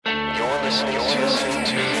Come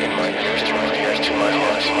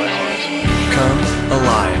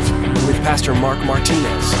Alive with Pastor Mark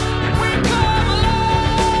Martinez.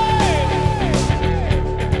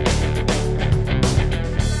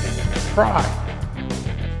 Pride.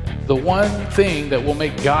 The one thing that will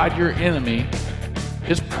make God your enemy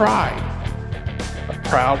is pride, a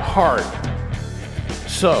proud heart.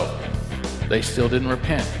 So, they still didn't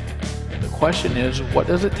repent. The question is, what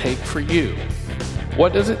does it take for you?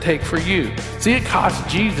 What does it take for you? See, it cost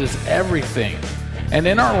Jesus everything. And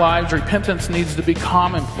in our lives, repentance needs to be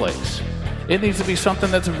commonplace. It needs to be something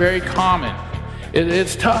that's very common.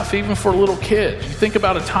 It's tough even for little kids. You think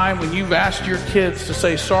about a time when you've asked your kids to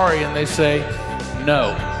say sorry and they say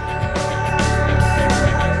no.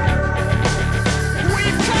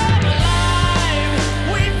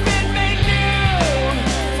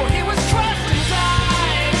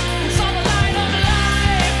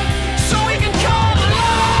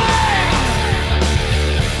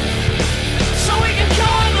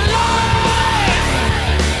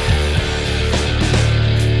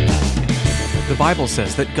 The Bible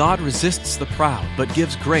says that God resists the proud, but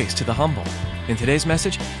gives grace to the humble. In today's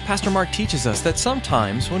message, Pastor Mark teaches us that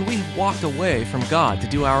sometimes when we've walked away from God to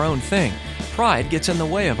do our own thing, pride gets in the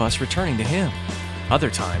way of us returning to Him. Other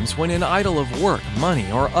times, when an idol of work,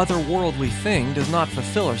 money, or other worldly thing does not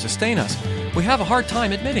fulfill or sustain us, we have a hard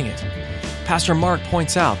time admitting it. Pastor Mark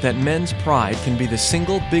points out that men's pride can be the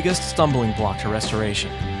single biggest stumbling block to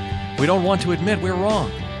restoration. We don't want to admit we're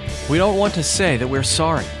wrong. We don't want to say that we're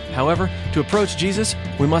sorry. However, to approach Jesus,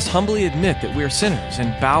 we must humbly admit that we are sinners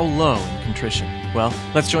and bow low in contrition. Well,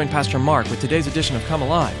 let's join Pastor Mark with today's edition of Come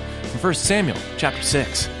Alive from 1 Samuel chapter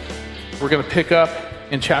 6. We're going to pick up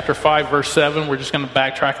in chapter 5, verse 7. We're just going to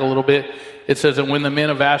backtrack a little bit. It says, "And when the men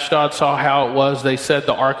of Ashdod saw how it was, they said,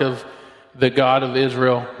 the ark of the God of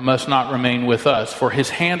Israel must not remain with us, for his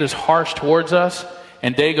hand is harsh towards us,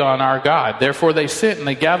 and Dagon our God. Therefore they sent and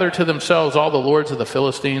they gathered to themselves all the lords of the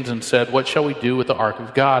Philistines and said, What shall we do with the ark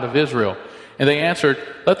of God of Israel? And they answered,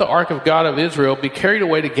 Let the ark of God of Israel be carried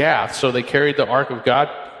away to Gath. So they carried the ark of God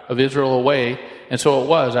of Israel away. And so it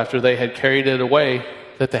was, after they had carried it away,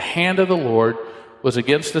 that the hand of the Lord was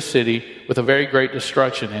against the city with a very great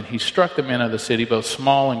destruction. And he struck the men of the city, both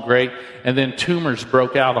small and great, and then tumors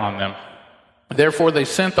broke out on them. Therefore they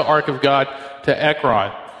sent the ark of God to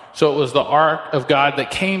Ekron. So it was the ark of God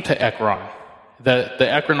that came to Ekron. The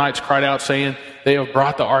Ekronites cried out, saying, They have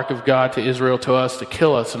brought the ark of God to Israel to us to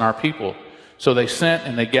kill us and our people. So they sent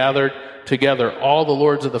and they gathered together all the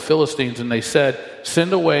lords of the Philistines, and they said,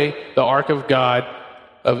 Send away the ark of God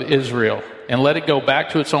of Israel, and let it go back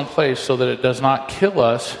to its own place, so that it does not kill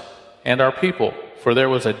us and our people. For there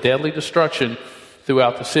was a deadly destruction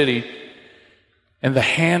throughout the city, and the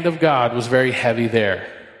hand of God was very heavy there.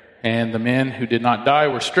 And the men who did not die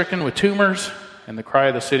were stricken with tumors, and the cry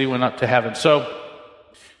of the city went up to heaven." So,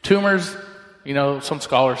 tumors, some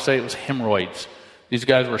scholars say it was hemorrhoids. These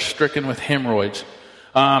guys were stricken with hemorrhoids.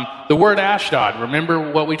 The word Ashdod,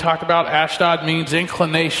 remember what we talked about? Ashdod means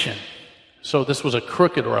inclination. So this was a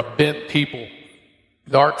crooked or a bent people.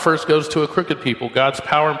 The ark first goes to a crooked people. God's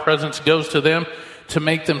power and presence goes to them to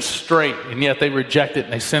make them straight, and yet they reject it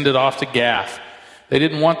and they send it off to Gath. They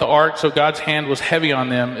didn't want the ark, so God's hand was heavy on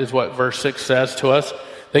them, is what verse 6 says to us.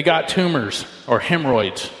 They got tumors or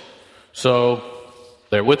hemorrhoids. So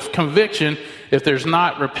they're with conviction. If there's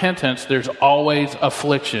not repentance, there's always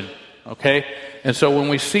affliction. Okay? And so when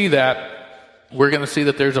we see that, we're going to see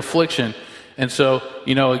that there's affliction. And so,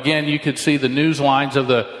 again, you could see the news lines of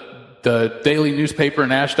the daily newspaper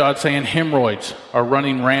in Ashdod saying hemorrhoids are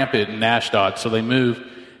running rampant in Ashdod. So they move,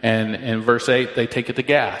 and in verse 8, they take it to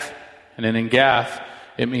Gath. And then in Gath,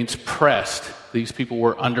 it means pressed. These people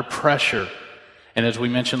were under pressure. And as we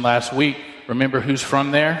mentioned last week, remember who's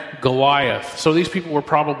from there? Goliath. So these people were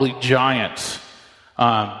probably giants.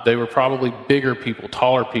 They were probably bigger people,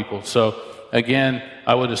 taller people. So again,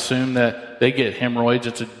 I would assume that they get hemorrhoids.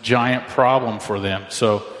 It's a giant problem for them.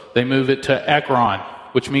 So they move it to Ekron,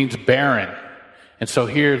 which means barren. And so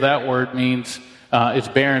here that word means it's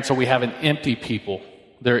barren. So we have an empty people.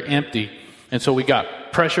 They're empty. And so we got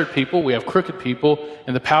pressured people, we have crooked people,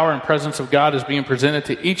 and the power and presence of God is being presented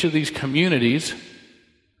to each of these communities,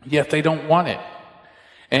 yet they don't want it.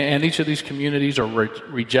 And each of these communities are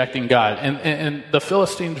rejecting God. And the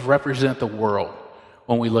Philistines represent the world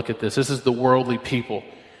when we look at this. This is the worldly people.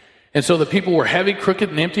 And so the people were heavy, crooked,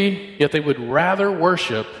 and empty, yet they would rather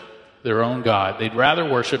worship their own God. They'd rather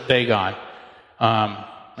worship Dagon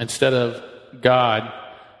instead of God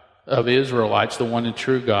of Israelites, the one and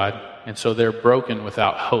true God. And so they're broken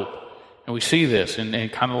without hope. And we see this,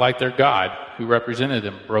 and kind of like their God who represented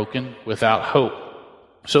them, broken without hope.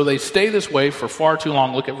 So they stay this way for far too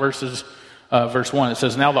long. Look at verse 1. It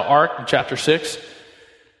says, now the ark, in chapter 6,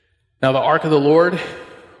 now the ark of the Lord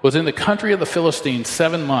was in the country of the Philistines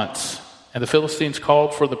 7 months. And the Philistines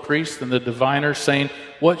called for the priests and the diviners, saying,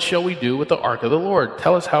 what shall we do with the ark of the Lord?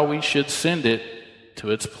 Tell us how we should send it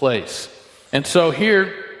to its place. And so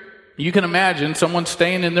here, you can imagine someone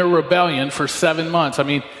staying in their rebellion for 7 months. I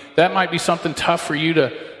mean, that might be something tough for you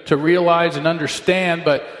to realize and understand,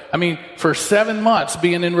 but I mean, for 7 months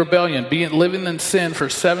being in rebellion, living in sin for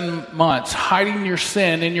 7 months, hiding your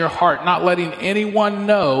sin in your heart, not letting anyone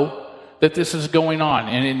know that this is going on,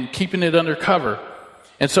 and keeping it under cover.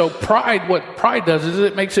 And so what pride does is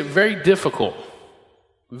it makes it very difficult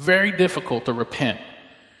to repent.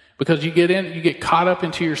 Because you get caught up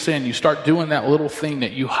into your sin. You start doing that little thing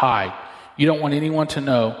that you hide. You don't want anyone to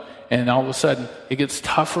know. And all of a sudden, it gets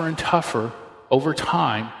tougher and tougher over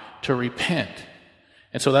time to repent.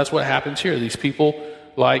 And so that's what happens here. These people,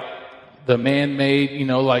 like the man-made,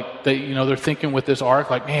 they're thinking with this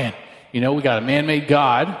ark, like, man, we got a man-made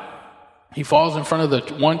God. He falls in front of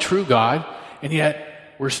the one true God, and yet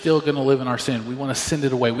we're still going to live in our sin. We want to send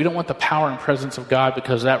it away. We don't want the power and presence of God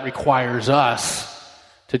because that requires us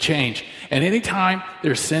to change. And anytime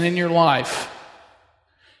there's sin in your life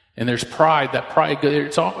and there's pride,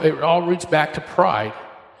 it all roots back to pride.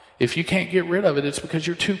 If you can't get rid of it, it's because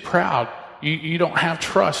you're too proud. You don't have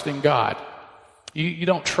trust in God. You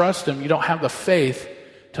don't trust Him. You don't have the faith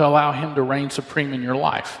to allow Him to reign supreme in your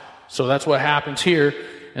life. So that's what happens here.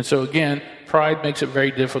 And so again, pride makes it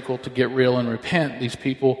very difficult to get real and repent. These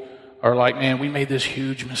people are like, man, we made this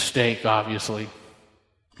huge mistake, obviously,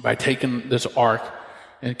 by taking this ark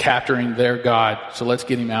and capturing their God. So let's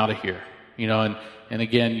get him out of here. And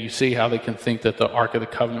again, you see how they can think that the Ark of the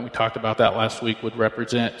Covenant, we talked about that last week, would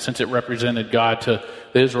represent, since it represented God to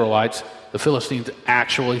the Israelites, the Philistines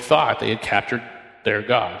actually thought they had captured their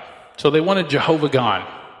God. So they wanted Jehovah God,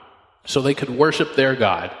 so they could worship their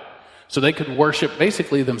God. So they could worship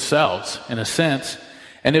basically themselves, in a sense.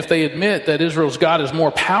 And if they admit that Israel's God is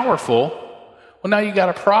more powerful, well, now you got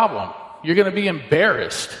a problem. You're going to be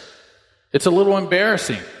embarrassed. It's a little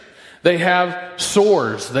embarrassing. They have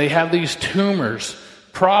sores. They have these tumors,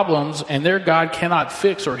 problems, and their God cannot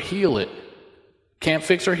fix or heal it. Can't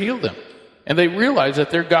fix or heal them. And they realize that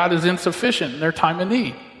their God is insufficient in their time of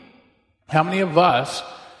need. How many of us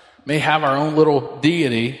may have our own little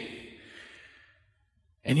deity,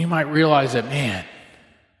 and you might realize that, man,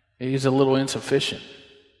 he's a little insufficient.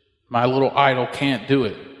 My little idol can't do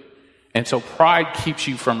it. And so pride keeps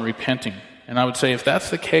you from repenting. And I would say if that's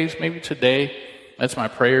the case, maybe today, that's my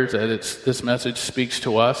prayers, that this message speaks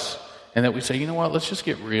to us, and that we say, you know what, let's just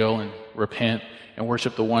get real and repent and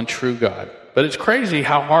worship the one true God. But it's crazy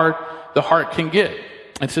how hard the heart can get.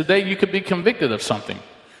 And today you could be convicted of something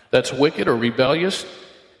that's wicked or rebellious,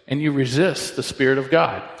 and you resist the Spirit of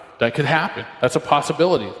God. That could happen. That's a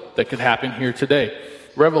possibility that could happen here today.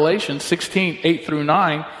 Revelation 16, 8 through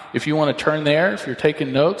 9, if you want to turn there, if you're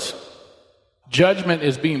taking notes, judgment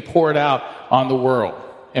is being poured out on the world.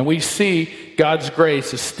 And we see God's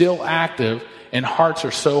grace is still active, and hearts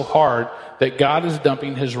are so hard that God is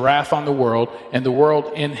dumping his wrath on the world, and the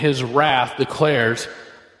world in his wrath declares,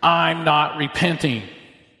 I'm not repenting.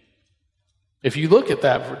 If you look at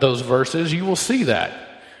those verses, you will see that.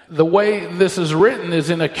 The way this is written is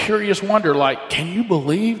in a curious wonder, like, can you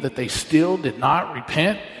believe that they still did not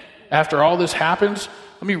repent after all this happens?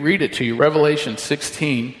 Let me read it to you. Revelation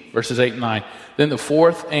 16, verses 8 and 9. Then the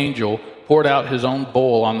fourth angel poured out his own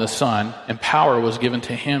bowl on the sun, and power was given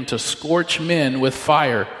to him to scorch men with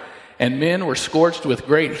fire. And men were scorched with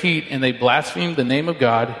great heat, and they blasphemed the name of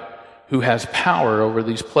God, who has power over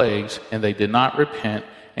these plagues, and they did not repent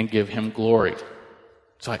and give him glory.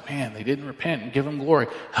 It's like, man, they didn't repent and give him glory.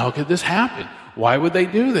 How could this happen? Why would they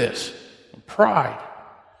do this? Pride.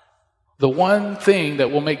 The one thing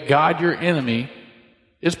that will make God your enemy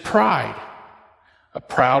is pride. A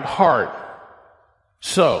proud heart.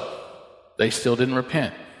 So, they still didn't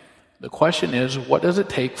repent. The question is, what does it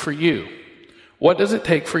take for you? What does it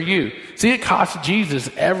take for you? See, it cost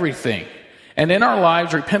Jesus everything. And in our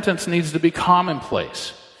lives, repentance needs to be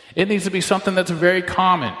commonplace. It needs to be something that's very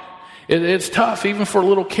common. It's tough even for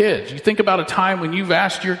little kids. You think about a time when you've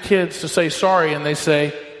asked your kids to say sorry and they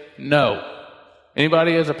say no.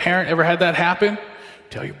 Anybody as a parent ever had that happen?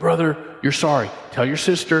 Tell your brother you're sorry. Tell your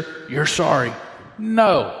sister you're sorry.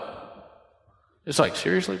 No. It's like,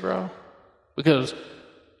 seriously, bro? Because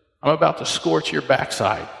I'm about to scorch your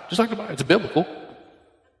backside. Just like the Bible. It's biblical.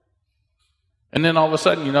 And then all of a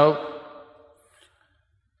sudden,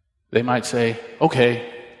 they might say,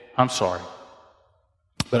 okay, I'm sorry.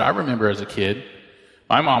 But I remember as a kid,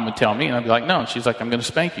 My mom would tell me, and I'd be like, no. And she's like, I'm going to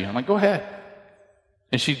spank you. I'm like, go ahead.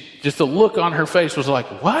 And just the look on her face was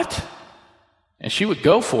like, what? And she would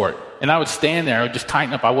go for it. And I would stand there. I would just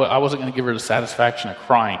tighten up. I wasn't going to give her the satisfaction of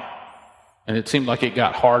crying. And it seemed like it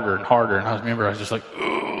got harder and harder. And I was just like,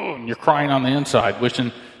 ooh, and you're crying on the inside,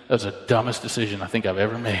 wishing that was the dumbest decision I think I've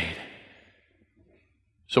ever made.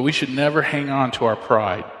 So we should never hang on to our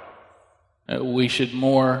pride. We should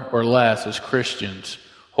more or less, as Christians,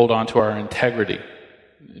 hold on to our integrity.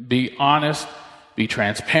 Be honest, be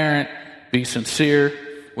transparent, be sincere.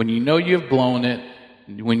 When you know you've blown it,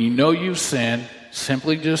 when you know you've sinned,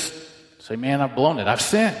 simply just say, man, I've blown it. I've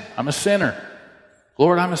sinned. I'm a sinner.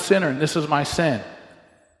 Lord, I'm a sinner, and this is my sin.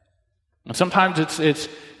 And sometimes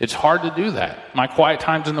it's hard to do that. My quiet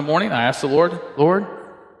times in the morning, I ask the Lord,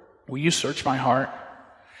 will you search my heart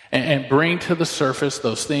and bring to the surface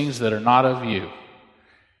those things that are not of you?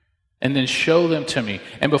 And then show them to me.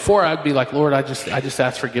 And before I'd be like, Lord, I just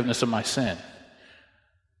ask forgiveness of my sin.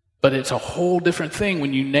 But it's a whole different thing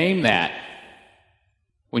when you name that.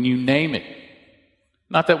 When you name it.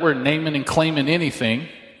 Not that we're naming and claiming anything,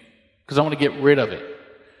 because I want to get rid of it.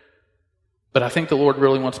 But I think the Lord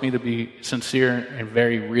really wants me to be sincere and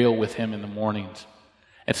very real with Him in the mornings.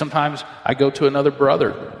 And sometimes I go to another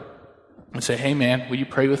brother and say, hey man, will you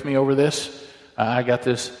pray with me over this? I got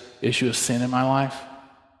this issue of sin in my life.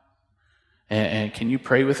 And can you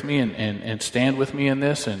pray with me and stand with me in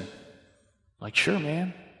this? And like, sure,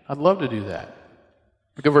 man, I'd love to do that.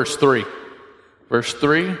 Look at verse 3. Verse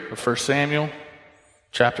 3 of 1 Samuel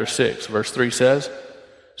chapter 6. Verse 3 says,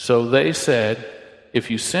 so they said,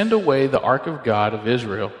 if you send away the ark of God of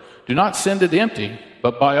Israel, do not send it empty,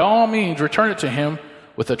 but by all means return it to him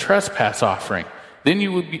with a trespass offering. Then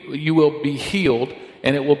you will be healed,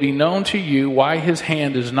 and it will be known to you why his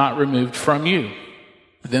hand is not removed from you.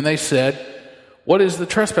 Then they said, what is the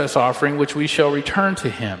trespass offering which we shall return to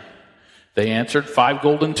him? They answered, 5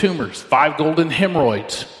 golden tumors, 5 golden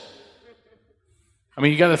hemorrhoids. I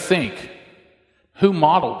mean, you got to think, who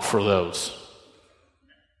modeled for those?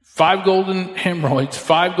 5 golden hemorrhoids,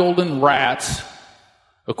 5 golden rats,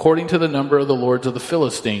 according to the number of the lords of the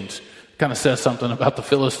Philistines. Kind of says something about the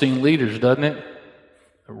Philistine leaders, doesn't it?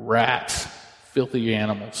 Rats, filthy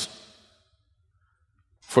animals.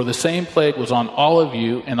 For the same plague was on all of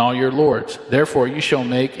you and all your lords. Therefore you shall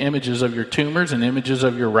make images of your tumors and images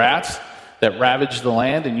of your rats that ravage the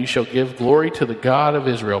land, and you shall give glory to the God of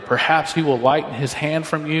Israel. Perhaps he will lighten his hand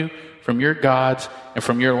from you, from your gods, and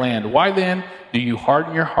from your land. Why then do you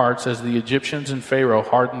harden your hearts as the Egyptians and Pharaoh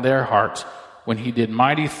hardened their hearts when he did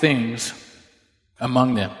mighty things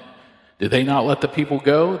among them? Did they not let the people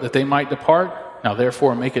go that they might depart? Now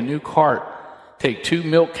therefore make a new cart. Take 2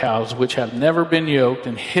 milk cows which have never been yoked,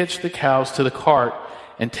 and hitch the cows to the cart,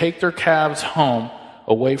 and take their calves home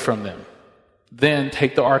away from them. Then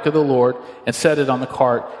take the ark of the Lord and set it on the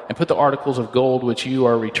cart, and put the articles of gold which you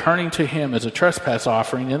are returning to him as a trespass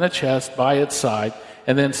offering in a chest by its side,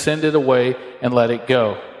 and then send it away and let it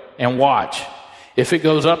go. And watch. If it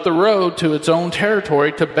goes up the road to its own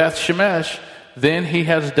territory, to Beth Shemesh, then he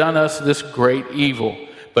has done us this great evil.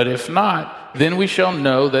 But if not, then we shall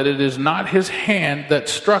know that it is not his hand that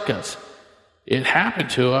struck us. It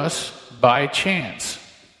happened to us by chance.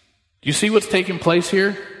 Do you see what's taking place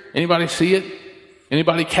here? Anybody see it?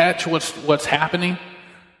 Anybody catch what's happening?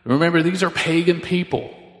 Remember, these are pagan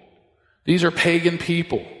people. These are pagan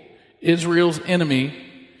people. Israel's enemy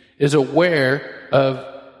is aware of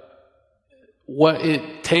what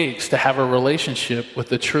it takes to have a relationship with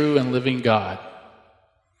the true and living God.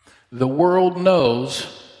 The world knows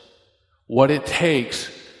what it takes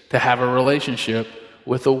to have a relationship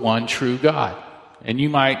with the one true God. And you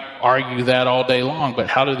might argue that all day long, but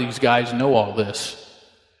how do these guys know all this?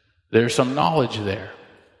 There's some knowledge there.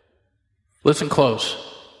 Listen close.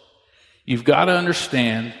 You've got to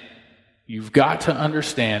understand,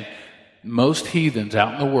 most heathens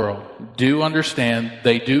out in the world do understand,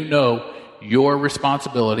 they do know your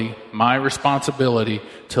responsibility, my responsibility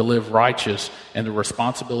to live righteous, and the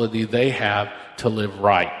responsibility they have to live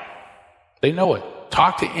right. They know it.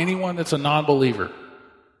 Talk to anyone that's a non-believer.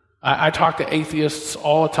 I talk to atheists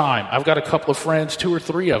all the time. I've got a couple of friends, 2 or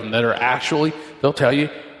 3 of them, that are actually, they'll tell you,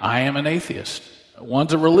 I am an atheist.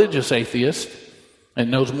 One's a religious atheist and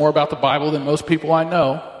knows more about the Bible than most people I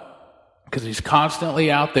know, because he's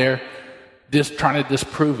constantly out there just trying to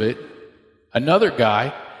disprove it. Another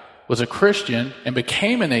guy was a Christian and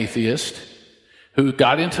became an atheist who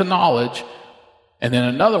got into knowledge, and then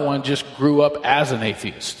another one just grew up as an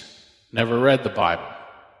atheist. Never read the Bible.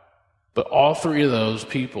 But all 3 of those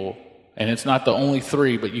people, and it's not the only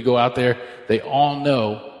 3, but you go out there, they all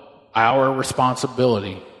know our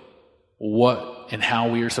responsibility, what in how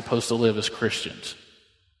we are supposed to live as Christians.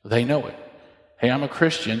 They know it. Hey, I'm a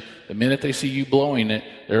Christian. The minute they see you blowing it,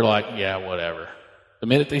 they're like, yeah, whatever. The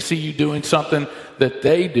minute they see you doing something that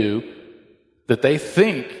they do, that they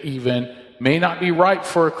think even may not be right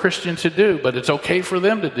for a Christian to do, but it's okay for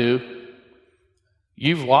them to do,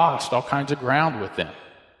 you've lost all kinds of ground with them.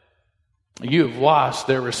 You have lost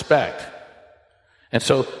their respect. And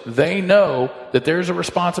so they know that there's a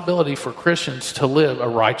responsibility for Christians to live a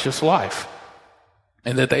righteous life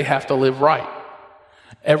and that they have to live right.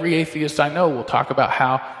 Every atheist I know will talk about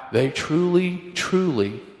how they truly,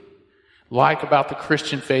 truly like about the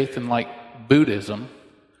Christian faith and like Buddhism,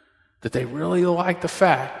 that they really like the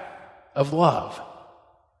fact of love.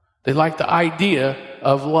 They like the idea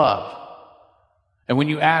of love. And when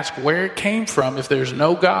you ask where it came from, if there's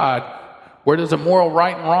no God, where does the moral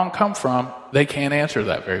right and wrong come from? They can't answer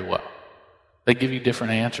that very well. They give you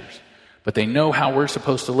different answers. But they know how we're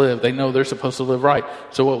supposed to live. They know they're supposed to live right.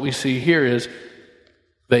 So what we see here is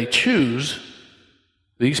they choose,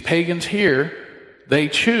 these pagans here, they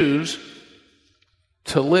choose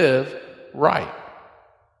to live right.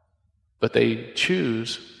 But they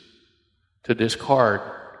choose to discard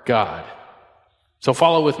God. So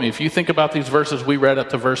follow with me. If you think about these verses we read up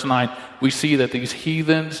to verse 9, we see that these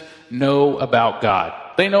heathens know about God.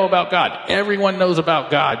 They know about God. Everyone knows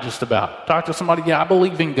about God, just about. Talk to somebody, yeah, I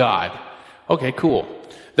believe in God. Okay, cool.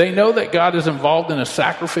 They know that God is involved in a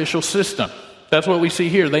sacrificial system. That's what we see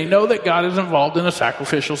here. They know that God is involved in a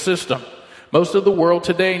sacrificial system. Most of the world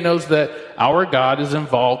today knows that our God is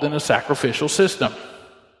involved in a sacrificial system.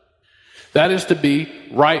 That is, to be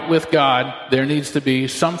right with God, there needs to be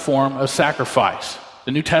some form of sacrifice.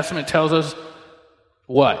 The New Testament tells us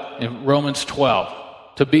what? In Romans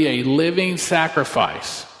 12, to be a living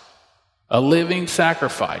sacrifice. A living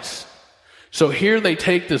sacrifice. So here they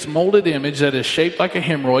take this molded image that is shaped like a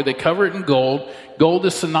hemorrhoid, they cover it in gold. Gold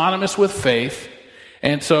is synonymous with faith,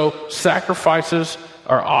 and so sacrifices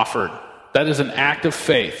are offered. That is an act of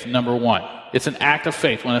faith, number one. It's an act of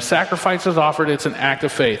faith. When a sacrifice is offered, it's an act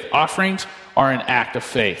of faith. Offerings are an act of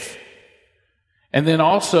faith. And then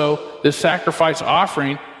also, this sacrifice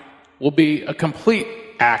offering will be a complete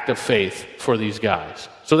act of faith for these guys.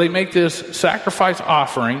 So they make this sacrifice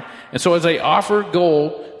offering, and so as they offer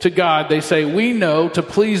gold to God, they say, we know to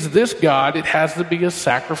please this God, it has to be a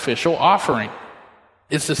sacrificial offering.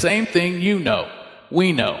 It's the same thing you know.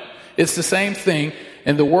 We know. It's the same thing,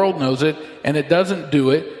 and the world knows it, and it doesn't do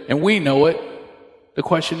it, and we know it. The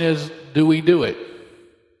question is, do we do it?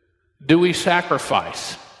 Do we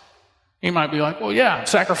sacrifice? You might be like, well, yeah, I'm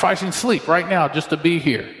sacrificing sleep right now just to be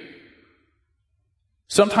here.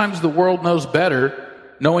 Sometimes the world knows better,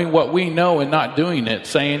 knowing what we know and not doing it,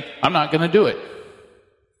 saying, I'm not going to do it.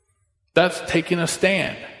 That's taking a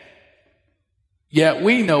stand. Yet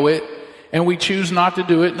we know it, and we choose not to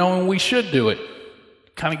do it, knowing we should do it.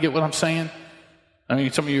 Kind of get what I'm saying? I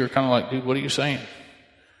mean, some of you are kind of like, dude, what are you saying?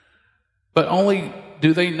 But only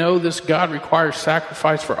do they know this God requires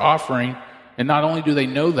sacrifice for offering, and not only do they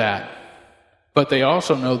know that, but they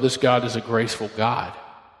also know this God is a graceful God.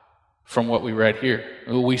 From what we read here,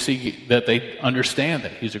 we see that they understand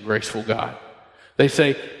that he's a graceful God. They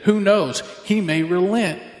say, who knows? He may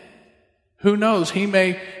relent. Who knows? He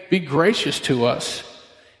may be gracious to us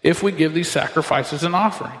if we give these sacrifices and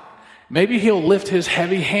offering. Maybe he'll lift his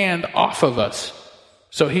heavy hand off of us.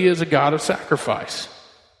 So he is a God of sacrifice.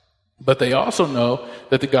 But they also know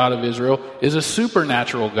that the God of Israel is a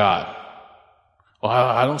supernatural God. Well,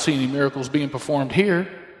 I don't see any miracles being performed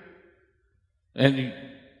here. And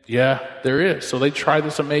yeah, there is. So they try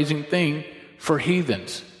this amazing thing for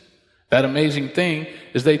heathens. That amazing thing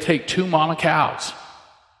is they take two mama cows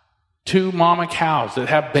that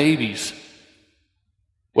have babies.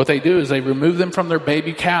 What they do is they remove them from their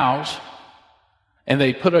baby cows and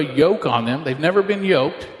they put a yoke on them. They've never been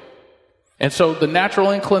yoked. And so the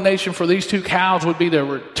natural inclination for these two cows would be to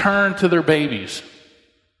return to their babies.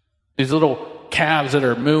 These little calves that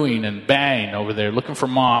are mooing and baying over there, looking for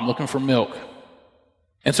mom, looking for milk.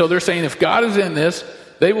 And so they're saying if God is in this,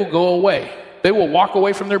 they will go away. They will walk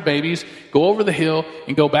away from their babies, go over the hill,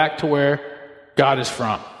 and go back to where God is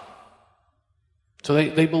from. So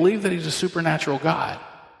they believe that he's a supernatural God.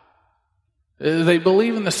 They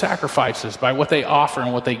believe in the sacrifices by what they offer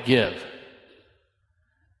and what they give.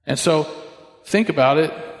 And so think about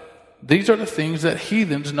it. These are the things that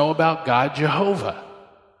heathens know about God, Jehovah.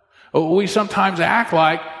 We sometimes act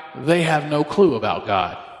like they have no clue about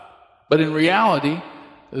God. But in reality,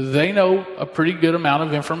 they know a pretty good amount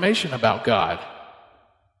of information about God.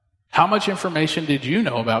 How much information did you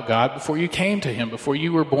know about God before you came to him, before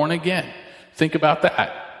you were born again? Think about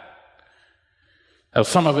that. Now,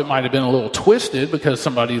 some of it might have been a little twisted because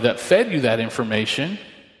somebody that fed you that information,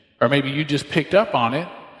 or maybe you just picked up on it,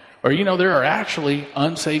 or there are actually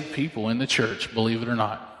unsaved people in the church, believe it or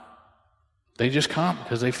not. They just come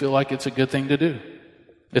because they feel like it's a good thing to do.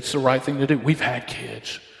 It's the right thing to do. We've had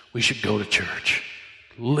kids. We should go to church.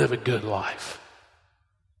 Live a good life.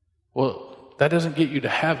 Well, that doesn't get you to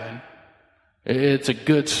heaven. It's a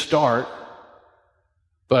good start.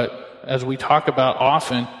 But as we talk about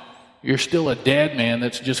often, you're still a dead man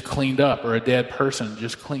that's just cleaned up, or a dead person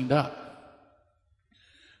just cleaned up.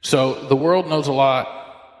 So the world knows a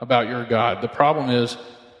lot about your God. The problem is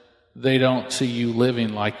they don't see you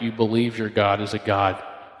living like you believe your God is a God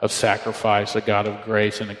of sacrifice, a God of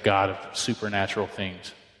grace, and a God of supernatural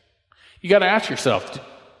things. You got to ask yourself,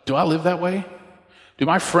 do I live that way? Do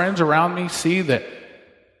my friends around me see that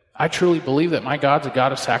I truly believe that my God's a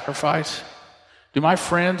God of sacrifice? Do my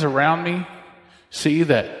friends around me see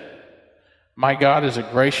that my God is a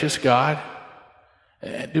gracious God?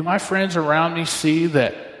 Do my friends around me see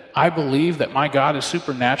that I believe that my God is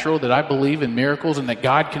supernatural, that I believe in miracles, and that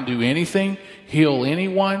God can do anything, heal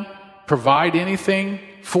anyone, provide anything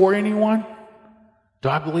for anyone? Do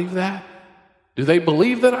I believe that? Do they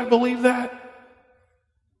believe that I believe that?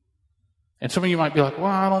 And some of you might be like, well,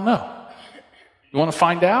 I don't know. You want to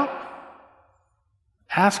find out?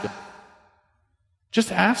 Ask them.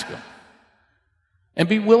 Just ask them. And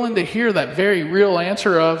be willing to hear that very real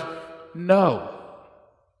answer of, no.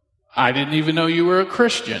 I didn't even know you were a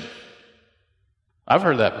Christian. I've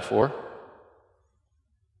heard that before.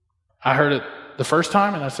 I heard it the first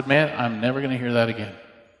time, and I said, man, I'm never going to hear that again.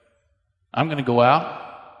 I'm going to go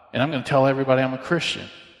out, and I'm going to tell everybody I'm a Christian.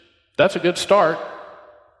 That's a good start.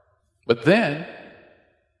 But then,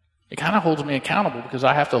 it kind of holds me accountable because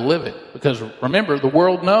I have to live it. Because remember, the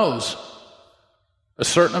world knows a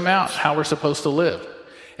certain amount how we're supposed to live.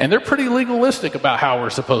 And they're pretty legalistic about how we're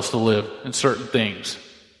supposed to live in certain things.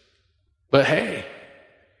 But hey,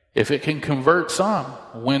 if it can convert some,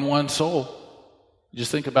 win one soul, just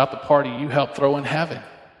think about the party you helped throw in heaven.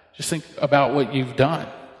 Just think about what you've done.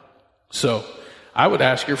 So I would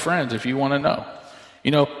ask your friends if you want to know.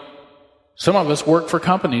 Some of us work for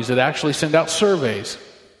companies that actually send out surveys.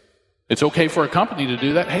 It's okay for a company to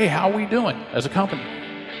do that. Hey, how are we doing as a company?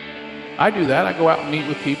 I do that. I go out and meet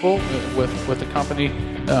with people, with the company,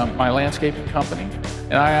 my landscaping company,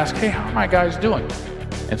 and I ask, hey, how are my guys doing?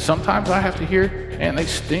 And sometimes I have to hear, man, they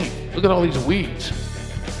stink. Look at all these weeds.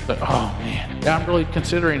 But, oh, man, I'm really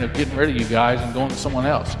considering of getting rid of you guys and going to someone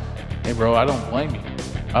else. Hey, bro, I don't blame you.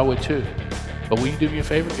 I would too. But will you do me a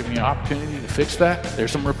favor? Give me an opportunity to fix that?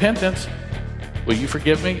 There's some repentance. Will you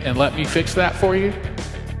forgive me and let me fix that for you?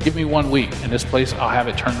 Give me 1 week. In this place, I'll have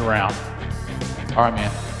it turned around. All right, man.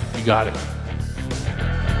 You got it.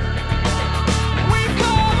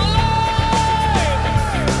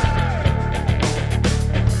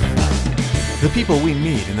 The people we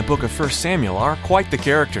meet in the book of 1 Samuel are quite the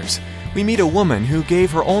characters. We meet a woman who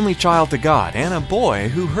gave her only child to God and a boy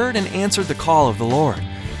who heard and answered the call of the Lord.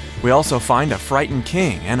 We also find a frightened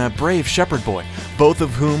king and a brave shepherd boy, both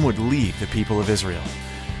of whom would lead the people of Israel.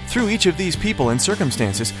 Through each of these people and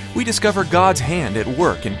circumstances, we discover God's hand at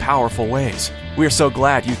work in powerful ways. We are so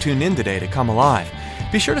glad you tuned in today to Come Alive.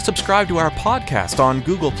 Be sure to subscribe to our podcast on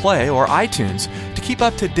Google Play or iTunes to keep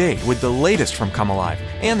up to date with the latest from Come Alive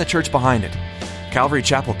and the church behind it. Calvary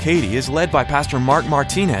Chapel Katy is led by Pastor Mark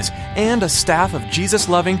Martinez and a staff of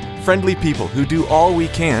Jesus-loving, friendly people who do all we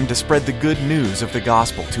can to spread the good news of the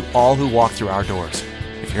gospel to all who walk through our doors.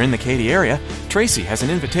 If you're in the Katy area, Tracy has an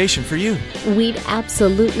invitation for you. We'd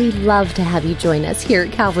absolutely love to have you join us here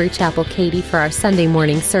at Calvary Chapel Katy for our Sunday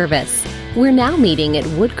morning service. We're now meeting at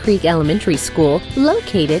Wood Creek Elementary School,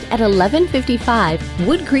 located at 1155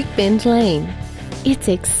 Wood Creek Bend Lane. It's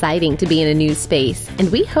exciting to be in a new space,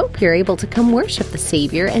 and we hope you're able to come worship the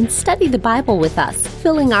Savior and study the Bible with us,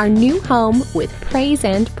 filling our new home with praise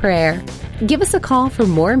and prayer. Give us a call for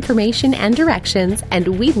more information and directions,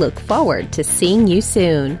 and we look forward to seeing you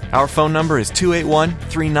soon. Our phone number is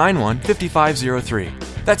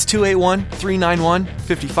 281-391-5503. That's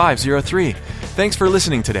 281-391-5503. Thanks for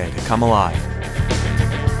listening today to Come Alive.